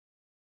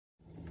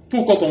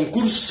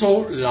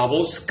Pukuconcurso, la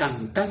voz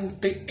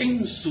cantante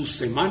en su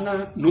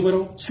semana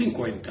número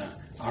 50,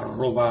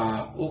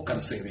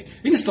 @ocarcede.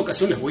 En esta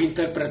ocasión les voy a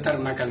interpretar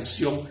una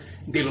canción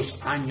de los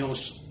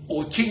años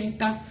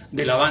 80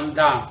 de la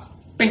banda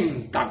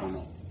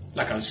Pentágono.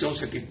 La canción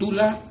se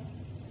titula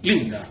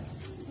Linda.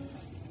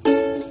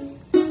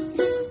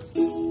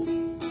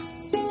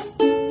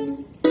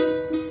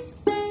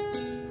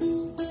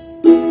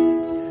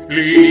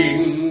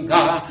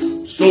 Linda,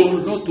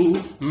 solo tú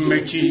me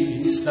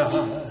hechizas.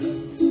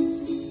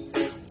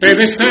 Te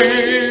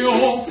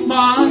deseo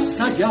más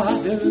allá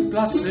del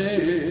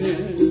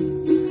placer.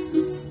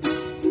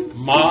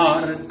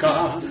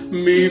 Marca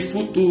mi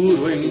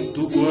futuro en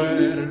tu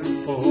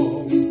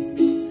cuerpo.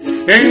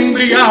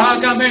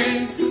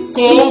 Embriágame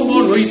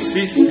como lo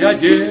hiciste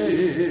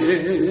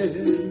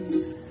ayer.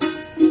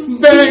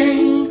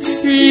 Ven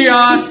y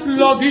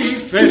hazlo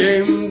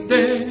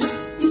diferente.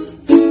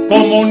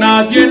 Como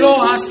nadie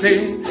lo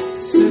hace,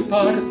 sé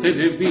parte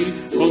de mi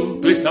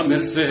completa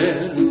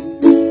merced.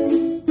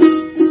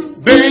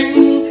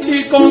 Ven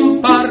y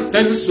comparte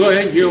el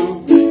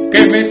sueño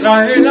que me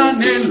trae el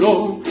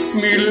anhelo,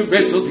 1000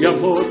 besos de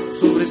amor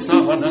sobre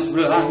sábanas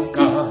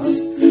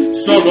blancas,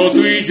 solo tú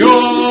y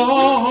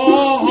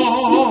yo.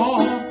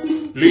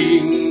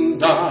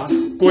 Linda,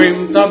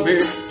 cuéntame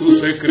tu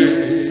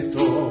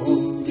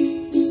secreto,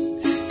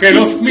 que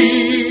los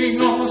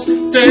míos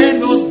te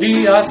los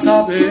di a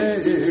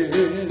saber.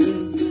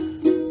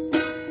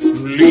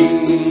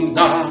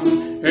 Linda,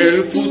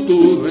 el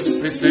futuro es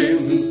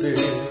presente.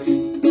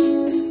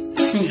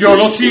 Yo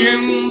lo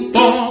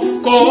siento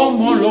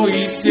como lo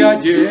hice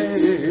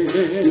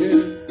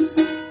ayer.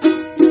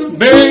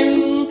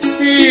 Ven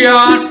y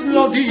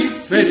hazlo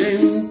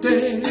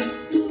diferente.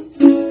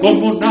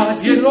 Como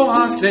nadie lo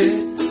hace,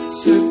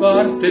 sé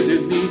parte de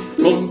mi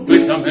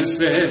completa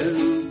merced.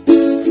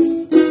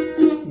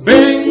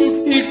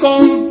 Ven y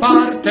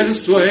comparte el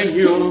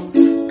sueño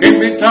que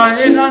me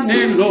trae el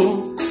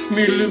anhelo,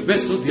 1000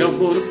 besos de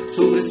amor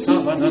sobre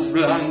sábanas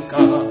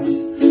blancas,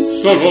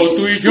 solo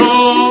tú y yo.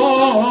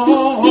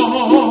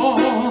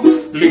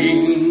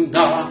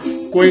 Linda,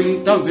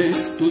 cuéntame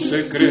tus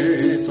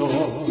secretos,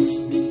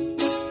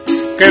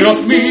 que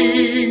los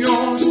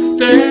míos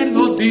te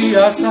los di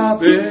a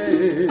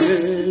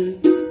saber.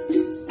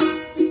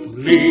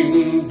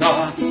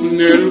 Linda,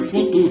 el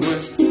futuro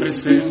es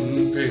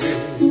presente.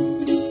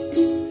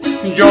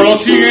 Yo lo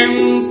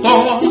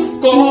siento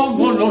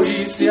como lo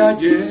hice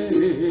ayer.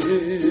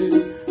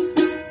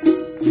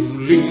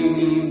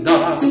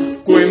 Linda,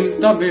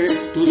 cuéntame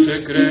tu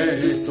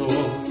secreto,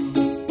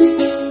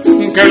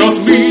 que los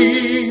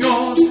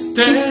míos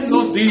te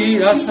los di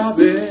a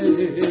saber.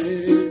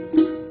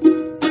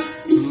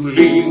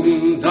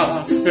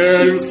 Linda,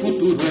 el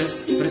futuro es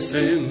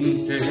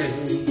presente.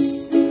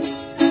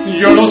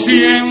 Yo lo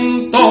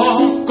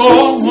siento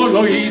como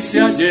lo hice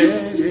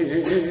ayer.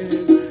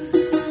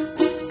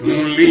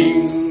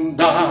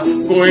 Linda,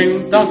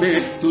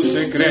 cuéntame tu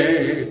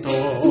secreto,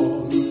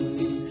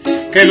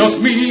 que los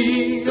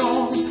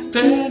míos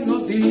te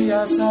los di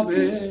a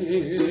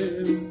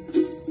saber.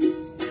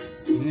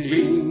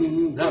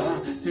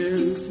 Linda,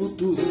 el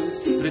futuro es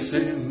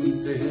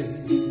presente.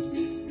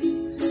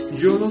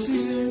 Yo lo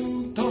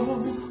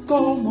siento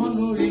como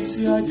lo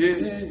hice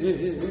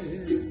ayer.